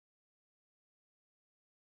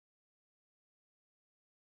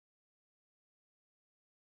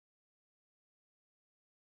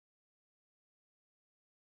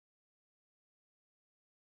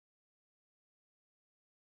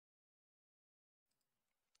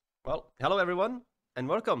Well, hello everyone, and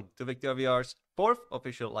welcome to Victor VR's fourth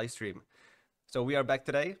official live stream. So we are back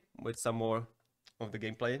today with some more of the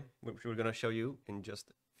gameplay, which we're gonna show you in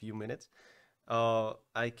just a few minutes.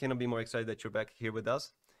 I cannot be more excited that you're back here with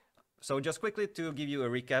us. So just quickly to give you a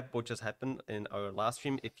recap what just happened in our last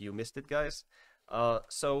stream, if you missed it, guys.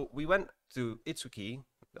 So we went to Itsuki,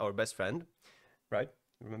 our best friend, right?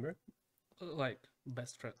 Remember? Like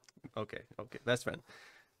best friend. Okay, best friend,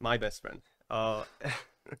 my best friend. Uh,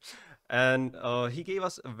 and he gave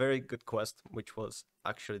us a very good quest, which was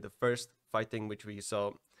actually the first fighting which we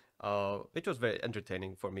saw. Which was very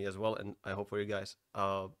entertaining for me as well, and I hope for you guys.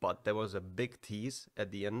 But there was a big tease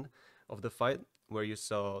at the end of the fight where you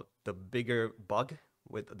saw the bigger bug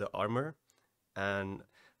with the armor, and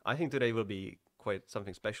I think today will be quite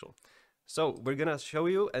something special. So we're gonna show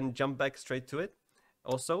you and jump back straight to it.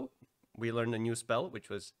 Also, we learned a new spell which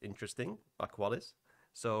was interesting, Aqualis.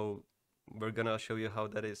 So we're gonna show you how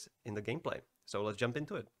that is in the gameplay. So let's jump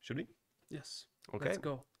into it, should we? Yes. Okay, Let's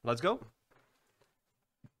go. let's go.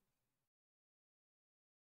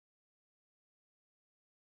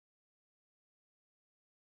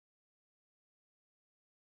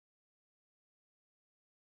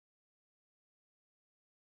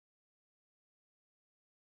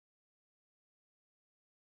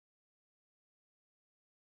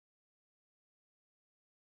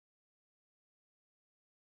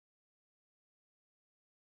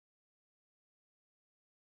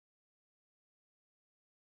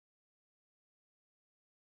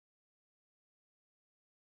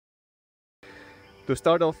 To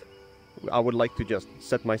start off, I would like to just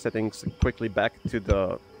set my settings quickly back to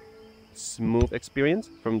the smooth experience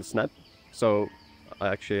from the snap. So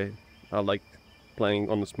I like playing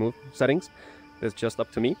on the smooth settings. It's just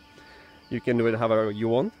up to me. You can do it however you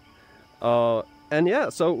want. And yeah,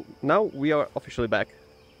 so now we are officially back.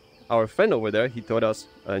 Our friend over there, he taught us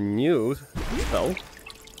a new spell,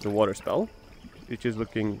 the water spell, which is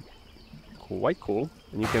looking quite cool.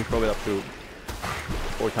 And you can throw it up to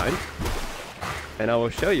 4 times. And I will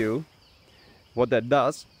show you what that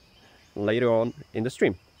does later on in the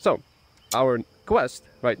stream. So, our quest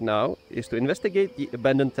right now is to investigate the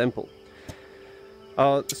abandoned temple.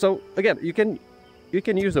 So again, you can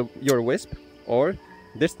use your wisp, or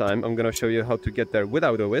this time I'm gonna show you how to get there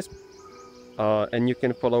without a wisp. And you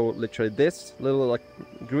can follow literally this little like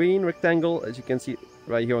green rectangle, as you can see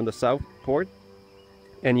right here on the south port,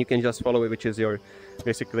 and you can just follow it, which is your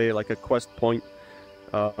basically like a quest point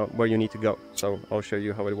where you need to go. So I'll show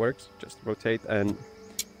you how it works. Just rotate, and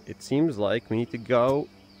it seems like we need to go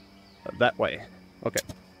that way. Okay,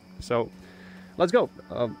 so let's go.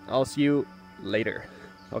 I'll see you later.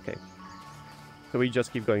 Okay, so we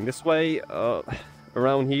just keep going this way,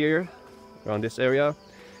 around here, around this area.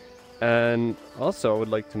 And also I would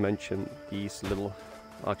like to mention these little,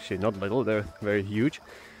 actually not little, they're very huge,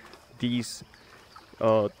 these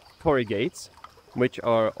torii gates, which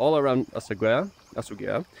are all around Asugea,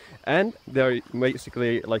 and they're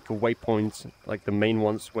basically like waypoints, like the main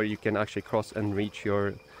ones where you can actually cross and reach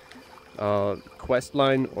your quest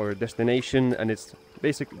line or destination. And it's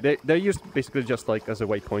basically they're used basically just like as a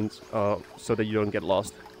waypoint, so that you don't get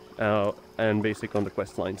lost, and basically on the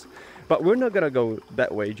quest lines. But we're not gonna go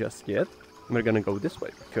that way just yet. We're gonna go this way,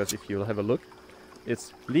 because if you have a look,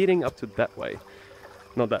 it's leading up to that way,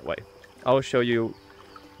 not that way. I'll show you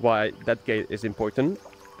why that gate is important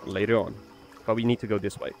later on, but we need to go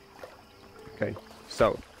this way. Okay,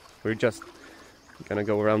 so we're just gonna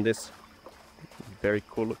go around this very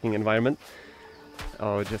cool looking environment.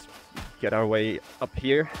 I'll just get our way up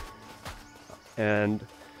here, and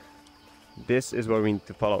this is where we need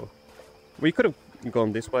to follow. We could have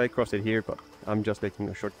gone this way, crossed it here, but I'm just taking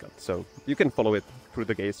a shortcut, so you can follow it through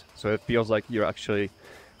the gates, so it feels like you're actually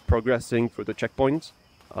progressing through the checkpoints,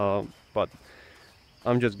 but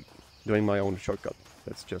I'm just doing my own shortcut.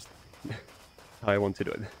 That's just how I want to do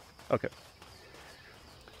it. Okay.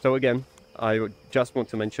 So again, I just want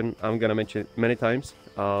to mention, I'm gonna mention it many times,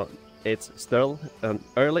 it's still an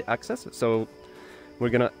early access, so we're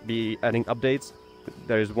gonna be adding updates.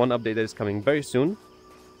 There is one update that is coming very soon,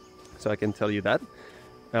 so I can tell you that.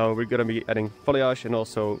 We're gonna be adding foliage and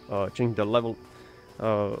also changing the level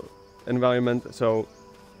environment, so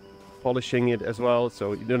polishing it as well,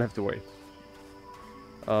 so you don't have to worry.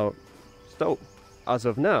 So, as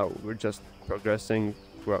of now, we're just progressing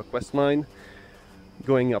through our quest line,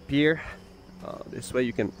 going up here. This way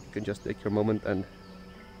you can just take your moment and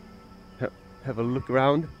have a look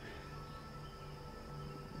around.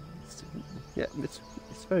 Yeah, it's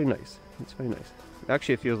very nice. It's very nice. It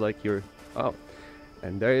actually feels like you're out.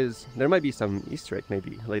 And there might be some Easter egg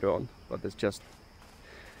maybe later on, but it's just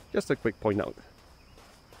a quick point out.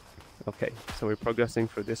 Okay, so we're progressing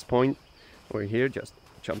through this point. We're here, just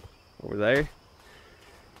jump over there.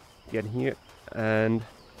 Get here, and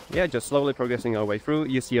yeah, just slowly progressing our way through.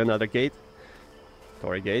 You see another gate,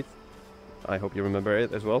 Torii Gate. I hope you remember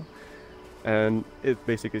it as well. And it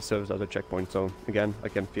basically serves as a checkpoint. So again, I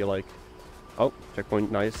can feel like, oh,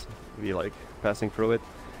 checkpoint, nice. Be like passing through it,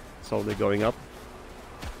 slowly going up.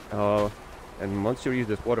 And once you reach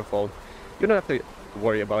this waterfall, you don't have to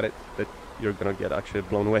worry about it, that you're gonna get actually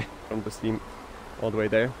blown away from the steam all the way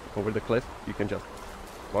there, over the cliff. You can just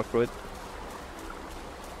walk through it.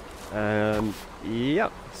 And yeah,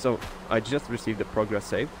 so I just received the progress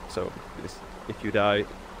save. So if you die,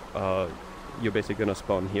 you're basically gonna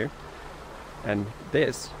spawn here. And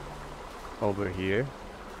this over here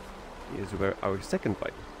is where our second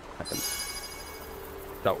fight happens.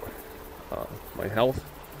 Tower. My health.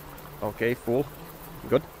 Okay, full.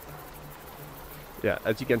 Good. Yeah,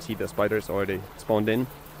 as you can see, the spiders already spawned in,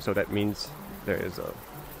 so that means there is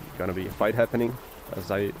gonna be a fight happening.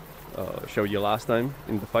 As I showed you last time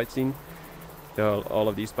in the fight scene, there are all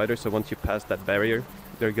of these spiders, so once you pass that barrier,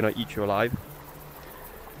 they're gonna eat you alive,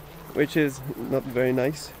 which is not very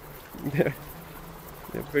nice. They're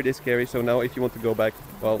pretty scary. So now if you want to go back,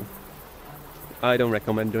 well, I don't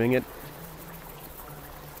recommend doing it.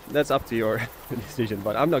 That's up to your decision,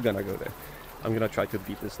 but I'm not gonna go there. I'm gonna try to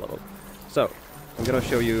beat this level. So I'm gonna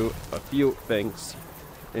show you a few things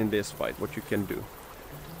in this fight, what you can do.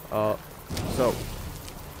 So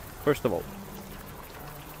first of all,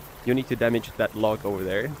 you need to damage that log over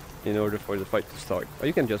there in order for the fight to start. Or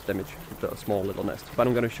you can just damage the small little nest, but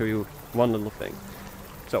I'm gonna show you one little thing.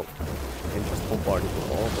 So you can just bombard it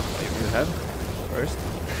with all the fire you have first.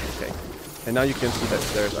 Okay, and now you can see that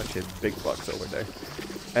there's actually big bugs over there.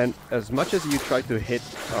 And as much as you try to hit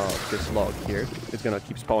this log here, it's gonna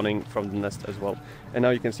keep spawning from the nest as well. And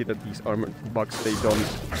now you can see that these armored bugs,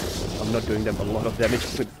 I'm not doing them a lot of damage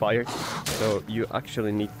with fire. So you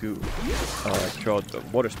actually need to throw out the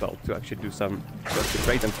water spell to actually do some, just to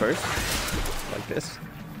break them first, like this.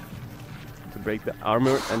 To break the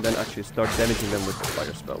armor and then actually start damaging them with the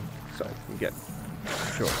fire spell. So you get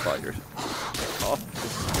short fire off.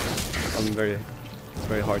 It's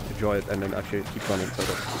very hard to draw it and then actually keep running, so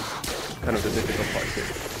that's kind of the difficult part here.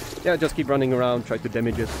 Yeah, just keep running around, try to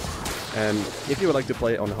damage it. And if you would like to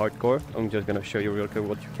play on hardcore, I'm just gonna show you real quick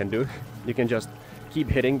what you can do. You can just keep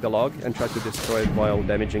hitting the log and try to destroy it while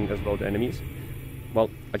damaging as well the enemies. Well,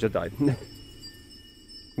 I just died.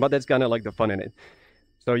 But that's kind of like the fun in it.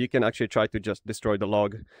 So you can actually try to just destroy the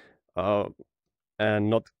log and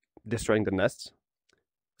not destroying the nests.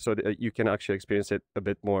 So that you can actually experience it a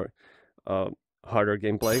bit more harder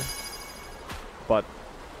gameplay. But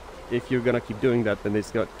if you're gonna keep doing that, then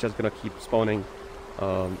it's just gonna keep spawning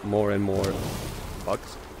more and more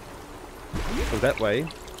bugs. So that way,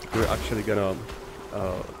 you're actually gonna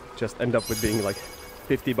just end up with being like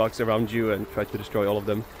 50 bugs around you and try to destroy all of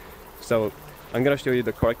them. So I'm gonna show you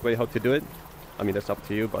the correct way how to do it. I mean, that's up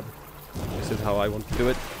to you, but this is how I want to do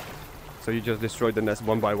it. So you just destroy the nest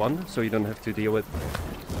one by one, so you don't have to deal with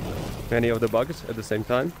many of the bugs at the same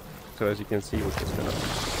time. So as you can see, we're just gonna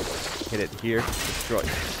hit it here, destroy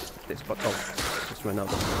this, but oh, just ran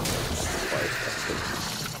out of fire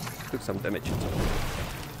stuff. Took some damage.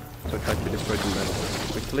 So try to destroy the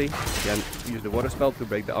nest quickly. Again, use the water spell to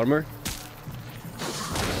break the armor.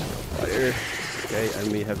 Fire. Okay,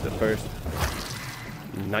 and we have the first.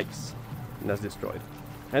 Nice. And that's destroyed.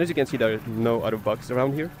 And as you can see, there are no other bugs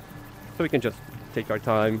around here. So we can just take our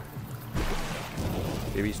time.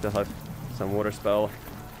 Maybe we still have some water spell.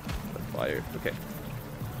 Fire. Okay.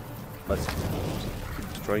 Let's keep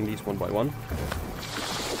destroying these one by one.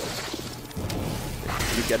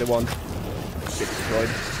 You get one. Get destroyed.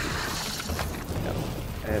 Yeah.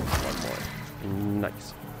 And one more.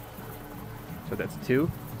 Nice. So that's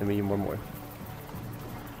two. And we need one more.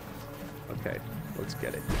 Okay. Let's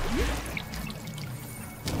get it.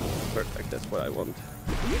 Perfect, that's what I want.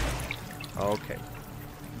 Okay.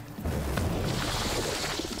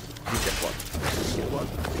 You get one. You get one.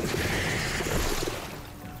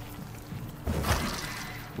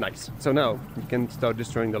 Nice. So now you can start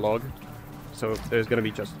destroying the log. So there's gonna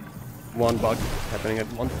be just one bug happening at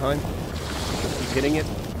one time. Just keep hitting it.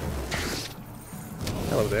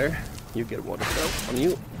 Hello there. You get water spell on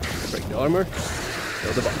you. Break the armor.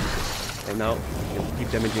 Kill the bug. And now you can keep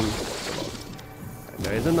damaging the log. And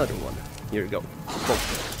there is another one. Here you go. Boom.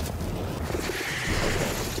 Okay.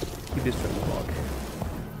 Keep destroying the log.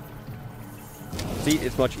 See,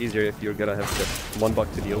 it's much easier if you're gonna have just one bug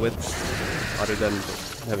to deal with, other than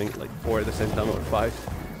just having like 4 at the same time or 5.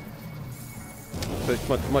 So it's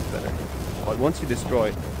much better. But once you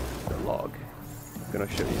destroy the log, gonna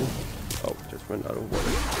show you. Oh, just ran out of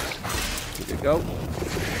water. Here we go.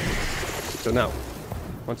 So now,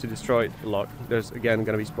 once you destroy the lock, there's again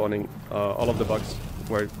gonna be spawning all of the bugs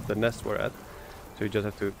where the nests were at. So you just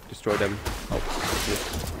have to destroy them. Oh,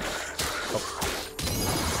 oh.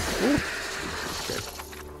 Ooh. Okay.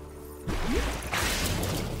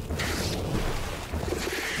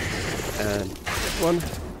 And this one,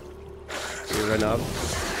 we ran out.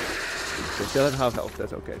 So still at half health,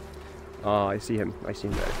 that's okay. I see him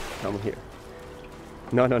there. Come here.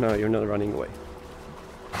 No, you're not running away.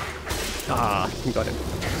 Ah, got him.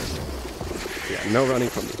 Yeah, no running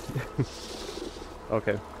from me.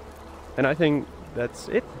 Okay. And I think that's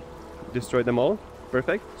it. Destroy them all.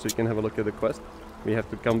 Perfect. So you can have a look at the quest. We have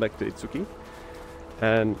to come back to Itsuki.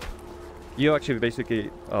 And you actually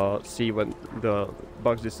basically see when the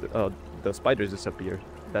bugs, the spiders disappear.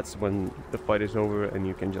 That's when the fight is over and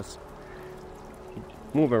you can just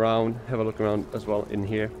move around, have a look around as well in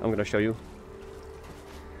here. I'm gonna show you,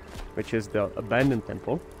 which is the abandoned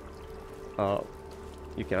temple.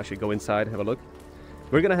 You can actually go inside, have a look.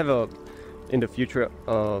 We're gonna have in the future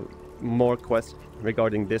more quests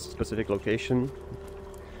regarding this specific location,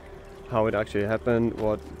 how it actually happened,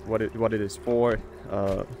 what it is for,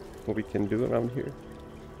 what we can do around here.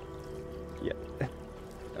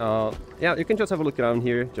 Yeah. Yeah, you can just have a look around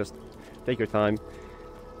here. Just take your time.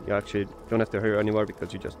 You actually don't have to hurry anywhere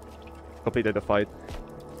because you just completed the fight,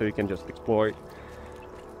 so you can just explore.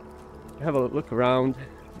 Have a look around.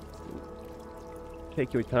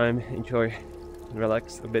 Take your time, enjoy,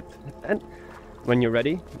 relax a bit, and when you're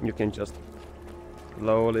ready, you can just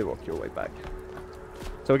slowly walk your way back.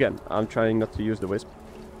 So again, I'm trying not to use the wisp.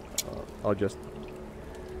 I'll just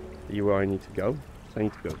see where I need to go. So I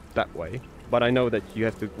need to go that way, but I know that you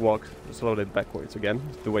have to walk slowly backwards again,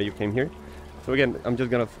 the way you came here. So again, I'm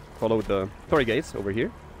just gonna follow the Torii gates over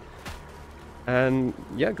here, and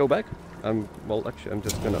yeah, go back. Well, actually, I'm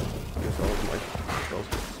just gonna use all of my spells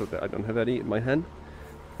so that I don't have any in my hand,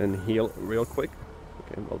 and heal real quick.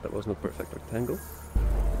 Okay, well, that was not perfect rectangle.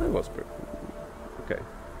 That was perfect. Okay,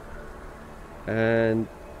 and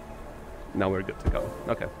now we're good to go.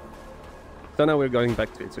 Okay, so now we're going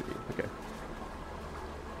back to Itsuki. Okay,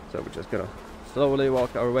 so we're just gonna slowly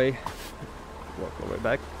walk our way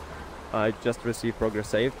back. I just received progress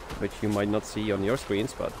saved, which you might not see on your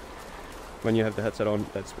screens, but when you have the headset on,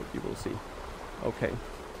 that's what you will see. Okay,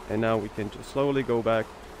 and now we can just slowly go back,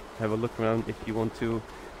 have a look around if you want to,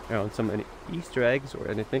 around any Easter eggs or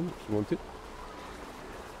anything if you want to.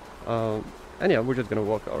 And yeah, we're just gonna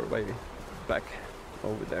walk our way back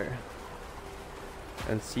over there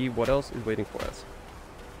and see what else is waiting for us.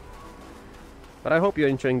 But I hope you're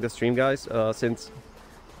enjoying the stream, guys, since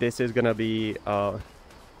this is gonna be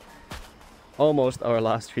almost our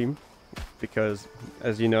last stream, because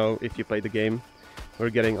as you know, if you play the game, we're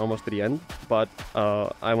getting almost to the end. But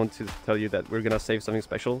I want to tell you that we're gonna save something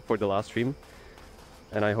special for the last stream,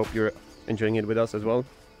 and I hope you're enjoying it with us as well.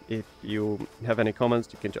 If you have any comments,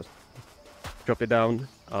 you can just drop it down.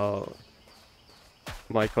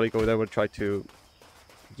 My colleague over there will try to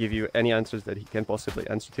give you any answers that he can possibly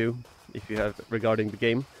answer to if you have regarding the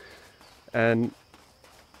game. And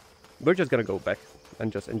we're just gonna go back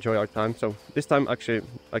and just enjoy our time. So this time actually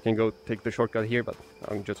I can go take the shortcut here, but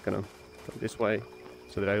I'm just gonna go this way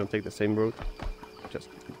so that I don't take the same route. Just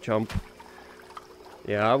jump.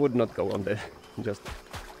 Yeah, I would not go on there. Just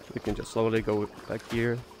we can just slowly go back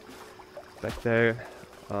here, back there,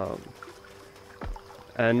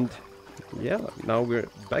 and yeah, now we're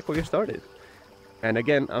back where we started. And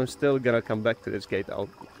again, I'm still gonna come back to this gate.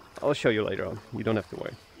 I'll show you later on. You don't have to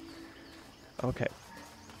worry. Okay.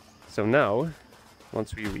 So now,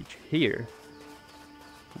 once we reach here,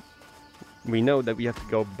 we know that we have to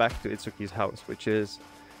go back to Itsuki's house, which is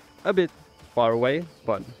a bit far away,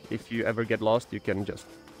 but if you ever get lost, you can just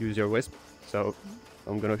use your wisp. So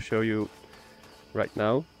I'm gonna show you right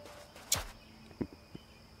now.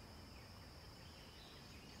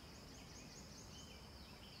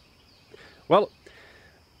 Well,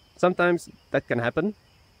 sometimes that can happen,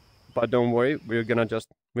 but don't worry, we're gonna just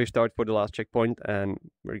restart for the last checkpoint and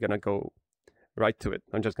we're gonna go right to it.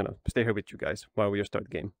 I'm just gonna stay here with you guys while we start the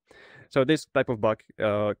game. So this type of bug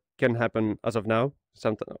can happen as of now,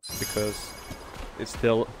 sometimes because it's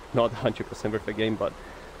still not 100% perfect game, but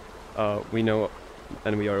we know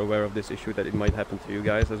and we are aware of this issue that it might happen to you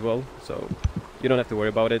guys as well. So you don't have to worry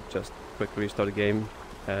about it, just quickly restart the game,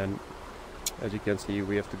 and as you can see,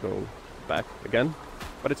 we have to go back again,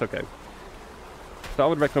 but it's okay. So I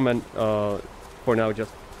would recommend for now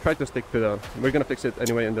just try to stick to the... We're gonna fix it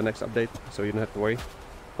anyway in the next update, so you don't have to worry.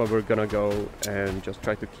 But we're gonna go and just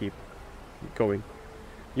try to keep going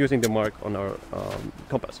using the mark on our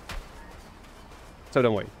compass. So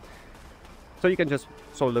don't worry. So you can just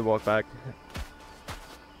slowly walk back,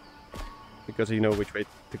 because you know which way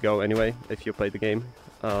to go anyway if you play the game.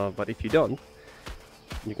 But if you don't,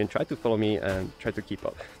 you can try to follow me and try to keep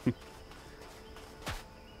up.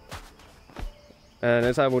 And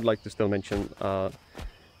as I would like to still mention,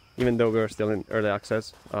 even though we're still in early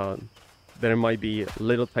access, there might be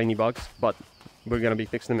little tiny bugs, but we're gonna be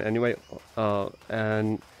fixing them anyway.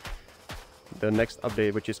 And the next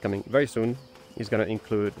update, which is coming very soon, is gonna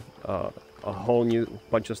include a whole new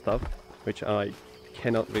bunch of stuff, which I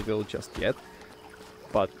cannot reveal just yet,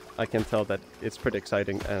 but I can tell that it's pretty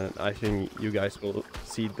exciting, and I think you guys will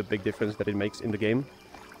see the big difference that it makes in the game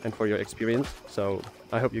and for your experience. So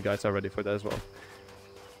I hope you guys are ready for that as well.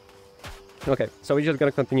 Okay, so we're just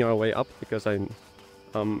gonna continue our way up, because I'm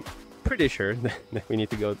pretty sure that we need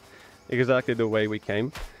to go exactly the way we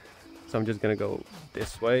came. So I'm just gonna go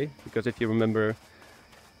this way, because if you remember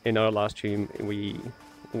in our last stream we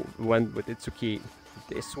went with Itsuki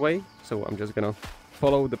this way, so I'm just gonna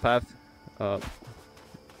follow the path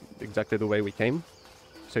exactly the way we came,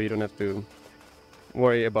 so you don't have to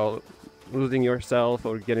worry about losing yourself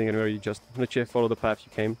or getting anywhere. You just literally follow the path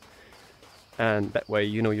you came, and that way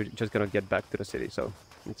you know you're just gonna get back to the city, so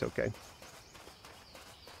it's okay.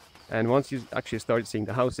 And once you actually start seeing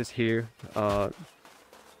the houses here,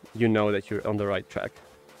 you know that you're on the right track.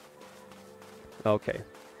 Okay.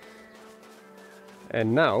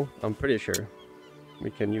 And now, I'm pretty sure we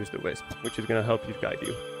can use the wisp, which is gonna help you guide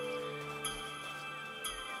you.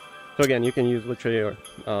 So again, you can use literally your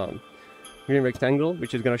green rectangle,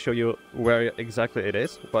 which is gonna show you where exactly it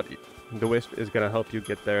is, but the wisp is gonna help you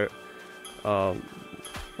get there,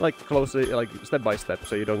 like closely, like step by step,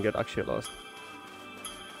 so you don't get actually lost.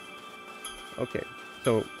 Okay,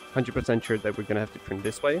 so 100% sure that we're gonna have to turn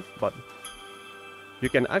this way, but you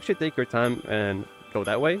can actually take your time and go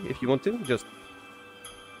that way if you want to, just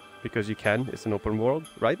because you can. It's an open world,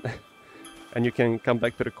 right? And you can come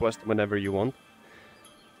back to the quest whenever you want,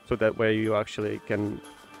 so that way you actually can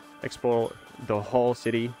explore the whole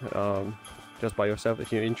city just by yourself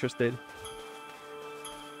if you're interested.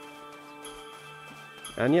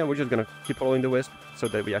 And yeah, we're just gonna keep following the wisp so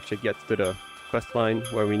that we actually get to the quest line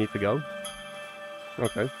where we need to go.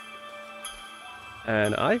 Okay.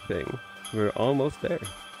 And I think we're almost there.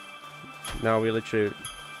 Now we literally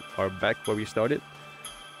are back where we started.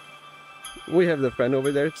 We have the friend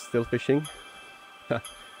over there still fishing.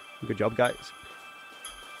 Good job, guys.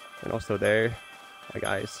 And also there. Hi,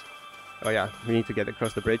 guys. Oh yeah, we need to get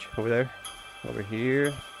across the bridge over there. Over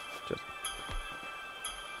here. Just...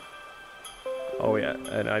 Oh yeah,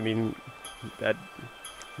 and I mean that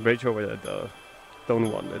bridge over there, the stone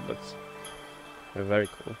one, it looks very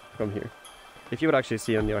cool from here. If you would actually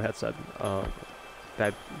see on your headset,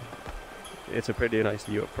 that it's a pretty nice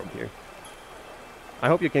view from here. I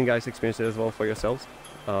hope you can guys experience it as well for yourselves.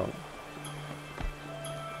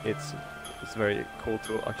 It's very cool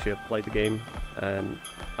to actually play the game, and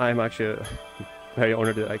I'm actually very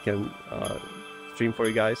honored that I can stream for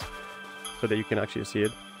you guys so that you can actually see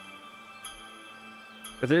it.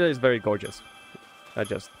 Because it is very gorgeous. I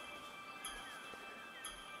just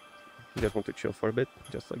want to chill for a bit,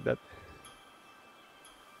 just like that.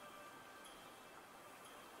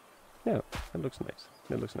 Yeah, that looks nice.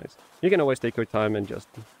 That looks nice. You can always take your time and just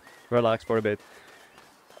relax for a bit.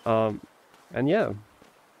 And yeah,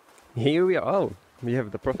 here we are. Oh, we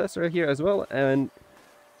have the professor here as well, and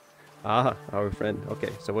our friend.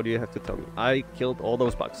 Okay, so what do you have to tell me? I killed all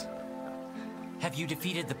those bugs. Have you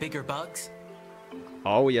defeated the bigger bugs?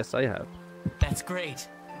 Oh yes, I have. That's great.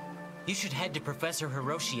 You should head to Professor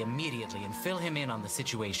Hiroshi immediately and fill him in on the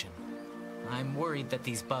situation. I'm worried that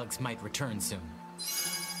these bugs might return soon.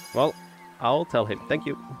 Well, I'll tell him. Thank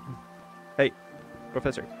you. Hey,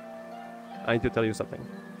 Professor. I need to tell you something.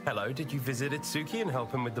 Hello, did you visit Itsuki and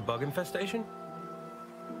help him with the bug infestation?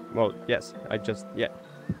 Well, yes, yeah.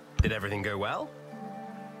 Did everything go well?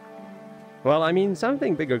 Well, I mean,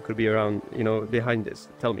 something bigger could be around, you know, behind this.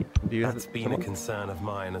 Tell me, do you That's have been someone? a concern of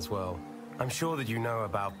mine as well. I'm sure that you know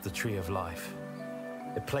about the Tree of Life.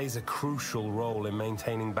 It plays a crucial role in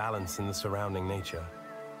maintaining balance in the surrounding nature.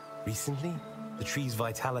 Recently, the tree's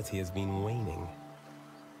vitality has been waning.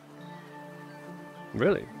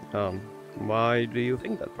 Really? Why do you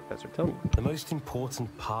think that, Professor? Tell me. The most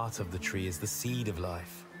important part of the tree is the Seed of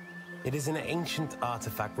Life. It is an ancient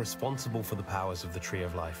artifact responsible for the powers of the Tree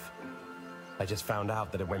of Life. I just found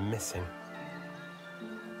out that it went missing.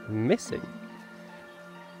 Missing?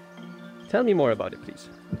 Tell me more about it, please.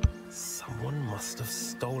 Someone must have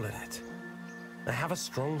stolen it. I have a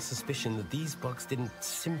strong suspicion that these bugs didn't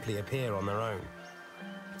simply appear on their own.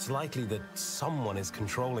 it's likely that someone is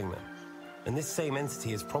controlling them. And this same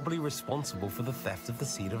entity is probably responsible for the theft of the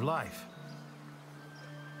Seed of Life.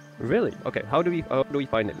 Really? Okay, how do we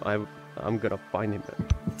find him? I'm gonna find him then.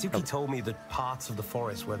 Tsuki told me that parts of the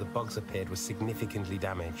forest where the bugs appeared were significantly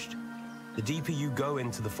damaged. The deeper you go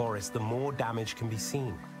into the forest, the more damage can be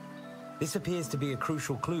seen. This appears to be a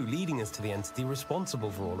crucial clue leading us to the entity responsible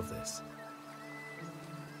for all of this.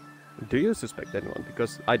 Do you suspect anyone?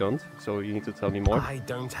 Because I don't, so you need to tell me more. I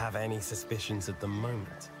don't have any suspicions at the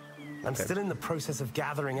moment. I'm still in the process of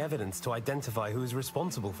gathering evidence to identify who is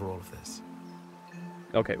responsible for all of this.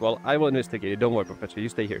 Okay, well, I will investigate it. Don't worry, Professor. You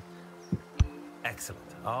stay here. Excellent.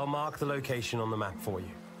 I'll mark the location on the map for you.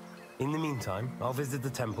 In the meantime, I'll visit the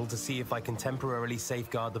temple to see if I can temporarily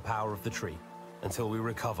safeguard the power of the tree until we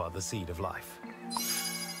recover the Seed of Life.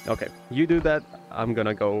 Okay, you do that. I'm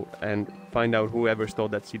gonna go and find out whoever stole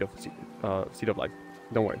that seed of life.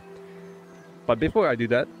 Don't worry. But before I do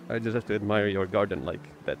that, I just have to admire your garden. Like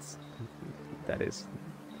that is.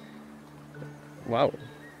 Wow.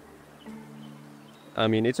 I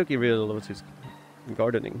mean, Itsuki really loves his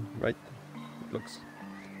gardening, right? It looks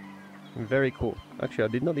very cool. Actually, I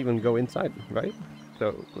did not even go inside, right?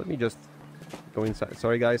 So let me just go inside.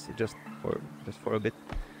 Sorry, guys, just for a bit.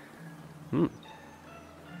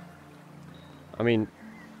 I mean,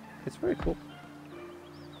 it's very cool.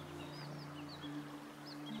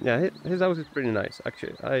 Yeah, his house is pretty nice.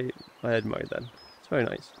 Actually, I admire that. It's very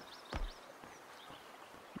nice.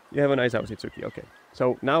 You have a nice house, Itsuki. Okay.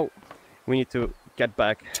 So now we need to get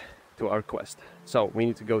back to our quest. So we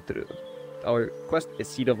need to go through. Our quest is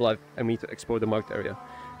Seed of Life, and we need to explore the marked area.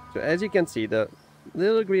 So as you can see, the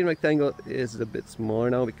little green rectangle is a bit smaller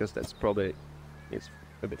now because that's probably is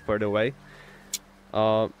a bit further away.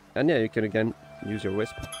 And yeah, you can again use your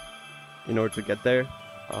wisp in order to get there.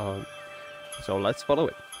 So let's follow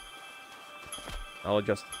it. I'll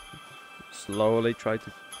just slowly try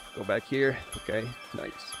to go back here. Okay,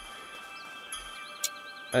 nice.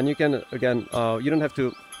 And you can again, you don't have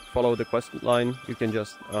to follow the quest line. You can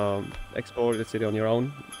just explore the city on your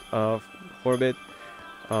own for a bit,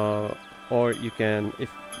 or you can,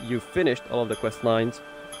 if you finished all of the quest lines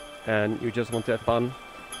and you just want to have fun,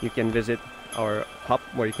 you can visit our hub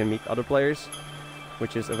where you can meet other players,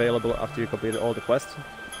 which is available after you complete all the quests.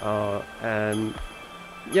 And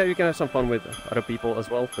yeah, you can have some fun with other people as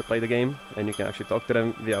well to play the game, and you can actually talk to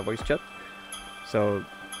them via voice chat. So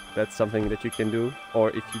that's something that you can do. Or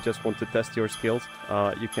if you just want to test your skills,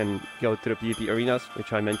 you can go to the PvP arenas,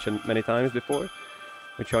 which I mentioned many times before,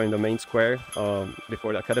 which are in the main square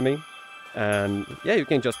before the academy. And yeah, you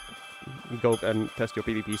can just go and test your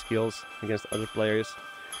PvP skills against other players,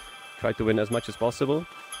 try to win as much as possible.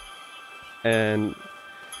 And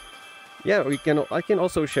yeah, I can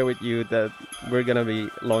also share with you that we're gonna be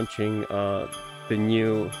launching the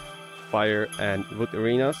new fire and wood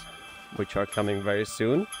arenas, which are coming very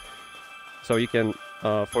soon. So you can,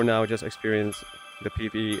 for now, just experience the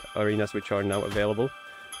PvP arenas which are now available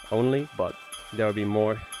only, but there will be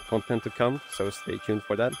more content to come, so stay tuned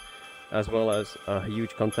for that, as well as a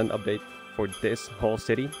huge content update for this whole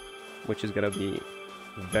city, which is gonna be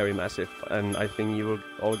very massive, and I think you will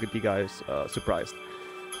all be guys surprised.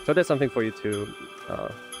 So that's something for you to,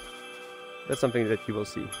 that's something that you will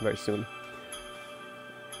see very soon.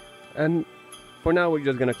 And for now, we're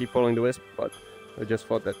just gonna keep following the wisp, but I just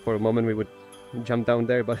thought that for a moment we would jump down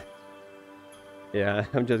there, but yeah,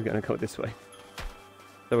 I'm just gonna go this way.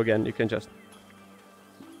 So again, you can just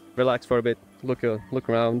relax for a bit, look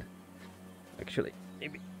around. Actually,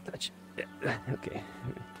 maybe touch. Yeah, okay.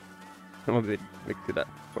 I'm a bit big to that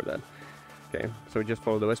for that. Okay, so just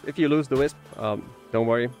follow the wisp. If you lose the wisp, don't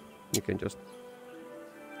worry, you can just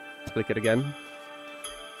click it again.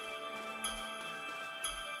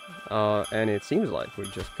 And it seems like we're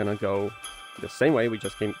just gonna go the same way we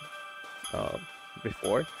just came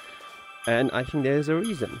before. And I think there's a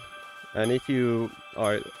reason. And if you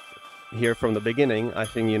are here from the beginning, I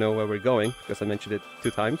think you know where we're going, because I mentioned it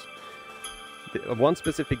 2 times. One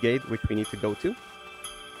specific gate which we need to go to.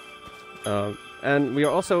 And we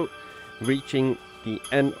are also reaching the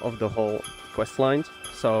end of the whole quest lines,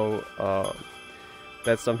 so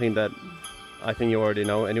that's something that I think you already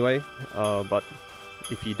know anyway, but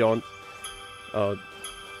if you don't,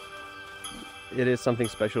 it is something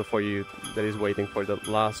special for you that is waiting for the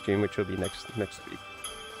last stream, which will be next week.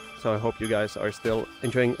 So I hope you guys are still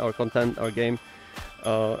enjoying our content, our game,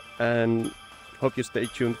 and hope you stay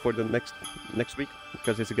tuned for the next week,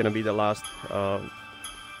 because it's gonna be the last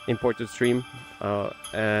imported stream,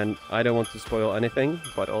 and I don't want to spoil anything,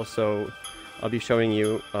 but also I'll be showing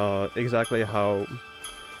you exactly how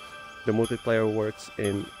the multiplayer works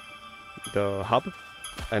in the hub,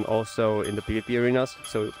 and also in the PvP arenas.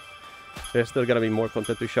 So there's still gonna be more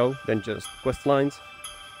content to show than just quest lines.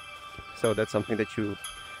 So that's something that you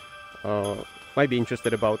might be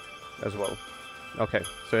interested about as well. Okay,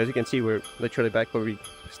 so as you can see, we're literally back where we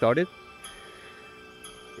started.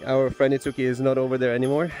 Our friend Itsuki is not over there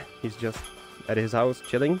anymore. He's just at his house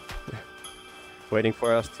chilling, waiting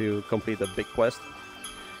for us to complete a big quest.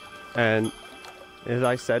 And as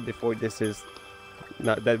I said before, this is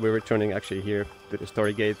not that we're returning actually here to the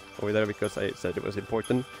story gate over there because I said it was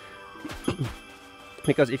important.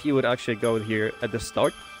 Because if you would actually go here at the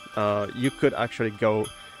start, you could actually go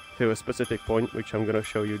to a specific point, which I'm gonna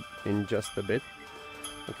show you in just a bit.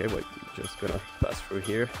 Okay, wait, just gonna pass through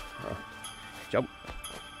here. Jump.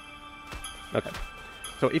 Okay,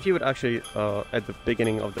 so if you would actually at the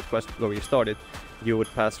beginning of the quest where you started, you would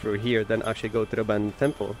pass through here, then actually go to the abandoned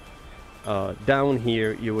temple. Down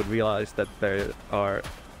here you would realize that there are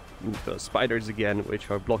the spiders again,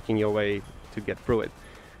 which are blocking your way to get through it.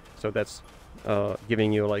 So that's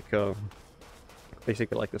giving you like a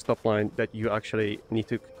basically like a stop line that you actually need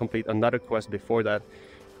to complete another quest before that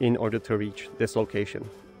in order to reach this location.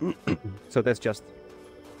 So that's just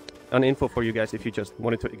an info for you guys if you just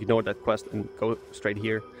wanted to ignore that quest and go straight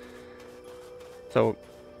here. So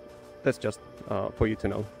that's just for you to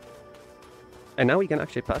know. And now we can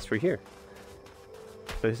actually pass through here.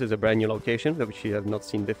 So this is a brand new location that which you have not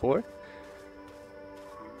seen before.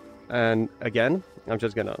 And again, I'm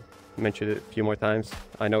just gonna mention it a few more times.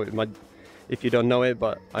 I know it might, if you don't know it,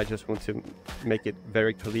 but I just want to make it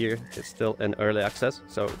very clear. It's still in early access,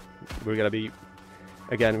 so we're gonna be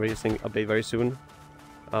again releasing a update very soon,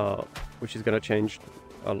 which is gonna change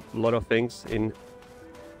a lot of things in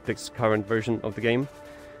this current version of the game.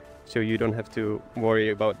 So you don't have to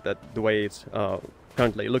worry about that the way it's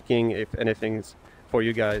currently looking. If anything's for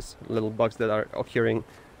you guys, little bugs that are occurring,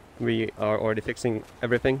 we are already fixing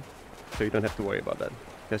everything, so you don't have to worry about that.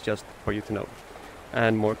 That's just for you to know.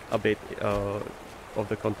 And more update of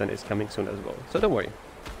the content is coming soon as well, so don't worry.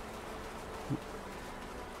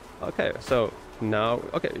 Okay, so now,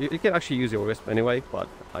 okay, you can actually use your wisp anyway, but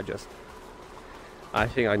I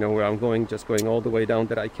think I know where I'm going, just going all the way down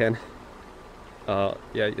that I can.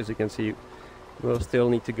 Yeah, as you can see, we'll still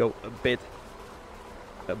need to go a bit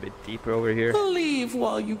deeper over here. Leave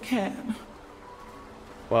while you can.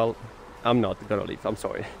 Well, I'm not gonna leave, I'm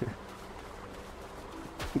sorry.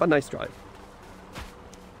 But nice drive.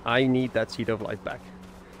 I need that seed of light back.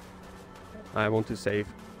 I want to save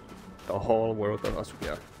the whole world of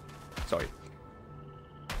Asugea. Sorry.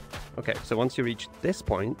 Okay, so once you reach this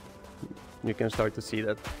point, you can start to see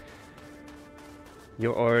that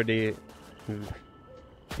you're already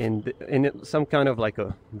in some kind of like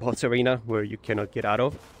a boss arena where you cannot get out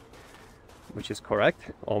of, which is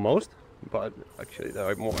correct, almost, but actually there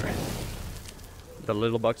are more. The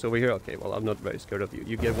little bugs over here, okay, well, I'm not very scared of you.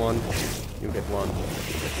 You get one, you get one,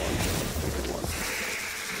 you get one, you get one,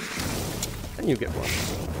 and you get one.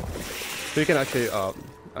 So you can actually,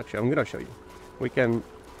 I'm gonna show you. You can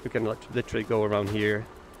literally go around here,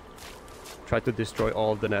 try to destroy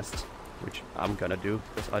all of the nests, which I'm gonna do,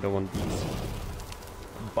 because I don't want these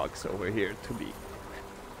bugs over here to be...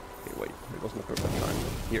 Okay, wait, it wasn't the perfect time.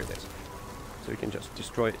 Here it is. So you can just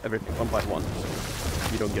destroy everything one by one,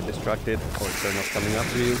 so you don't get distracted, or if they're not coming up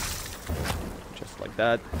to you. Just like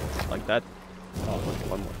that, like that. Oh, okay,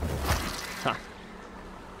 one more. Ha!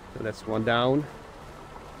 So that's one down.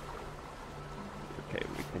 Okay,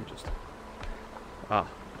 we can just... Ah,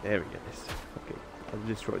 there we get this. Okay, I'll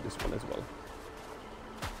destroy this one as well.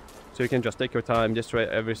 So you can just take your time, destroy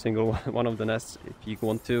every single one of the nests if you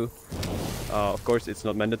want to. Of course, it's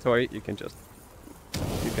not mandatory. You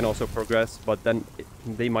can also progress, but then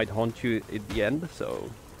they might haunt you at the end. So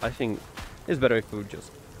I think it's better if we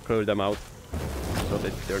just clear them out so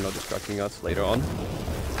that they're not distracting us later on.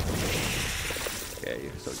 Okay,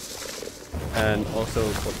 so and also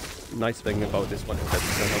what nice thing about this one is that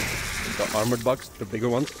you can have the armored bugs, the bigger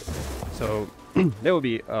ones. So there will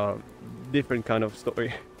be a different kind of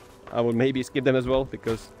story. I will maybe skip them as well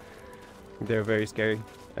because they're very scary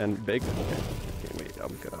and big. Okay, wait,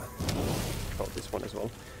 I'm gonna call this one as well.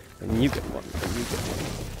 And you get one, and you get one.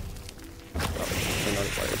 Oh,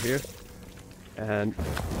 another fire here. And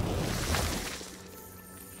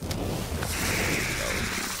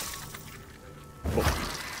boom.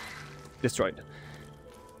 Destroyed.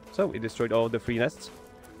 So we destroyed all the 3 nests.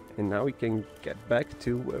 And now we can get back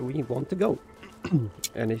to where we want to go.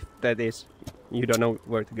 And if that is, you don't know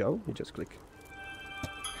where to go, you just click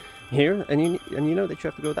here, and you know that you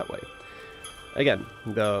have to go that way. Again,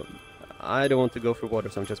 I don't want to go through water,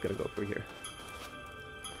 so I'm just gonna go through here.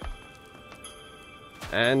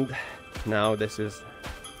 And now this is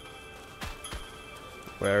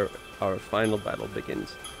where our final battle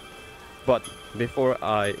begins. But before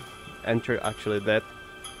I enter actually that,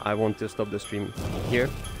 I want to stop the stream here,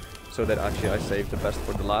 so that actually I save the best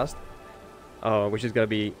for the last, which is gonna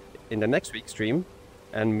be in the next week's stream,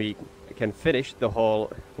 and we can finish the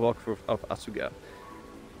whole walkthrough of Asugea.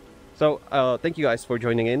 So thank you guys for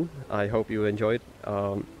joining in. I hope you enjoyed,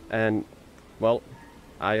 and well,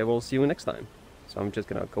 I will see you next time. So I'm just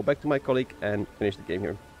gonna go back to my colleague and finish the game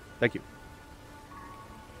here. Thank you.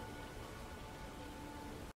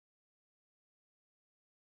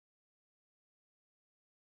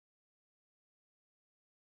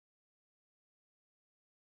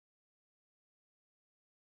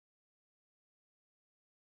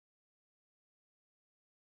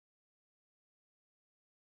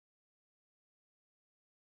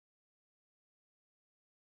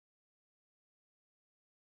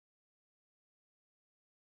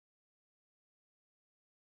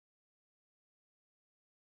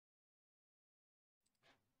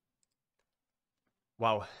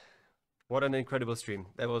 Wow, what an incredible stream.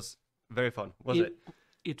 That was very fun, was it?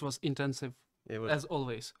 It was intensive, It was. as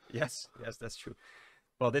always. Yes, yes, that's true.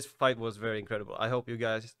 Well, this fight was very incredible. I hope you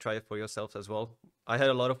guys try it for yourselves as well. I had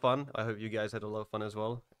a lot of fun. I hope you guys had a lot of fun as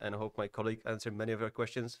well. And I hope my colleague answered many of your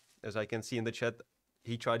questions. As I can see in the chat,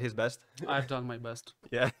 he tried his best. I've done my best.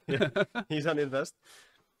 Yeah, he's done his best.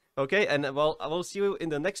 Okay, and well, I will see you in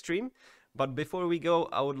the next stream. But before we go,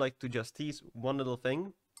 I would like to just tease one little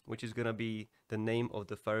thing, which is gonna be the name of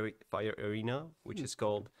the fire arena, which is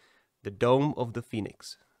called the Dome of the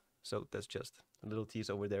Phoenix. So that's just a little tease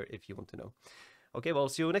over there if you want to know. Okay, well,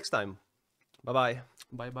 see you next time. Bye-bye.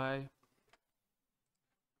 Bye-bye.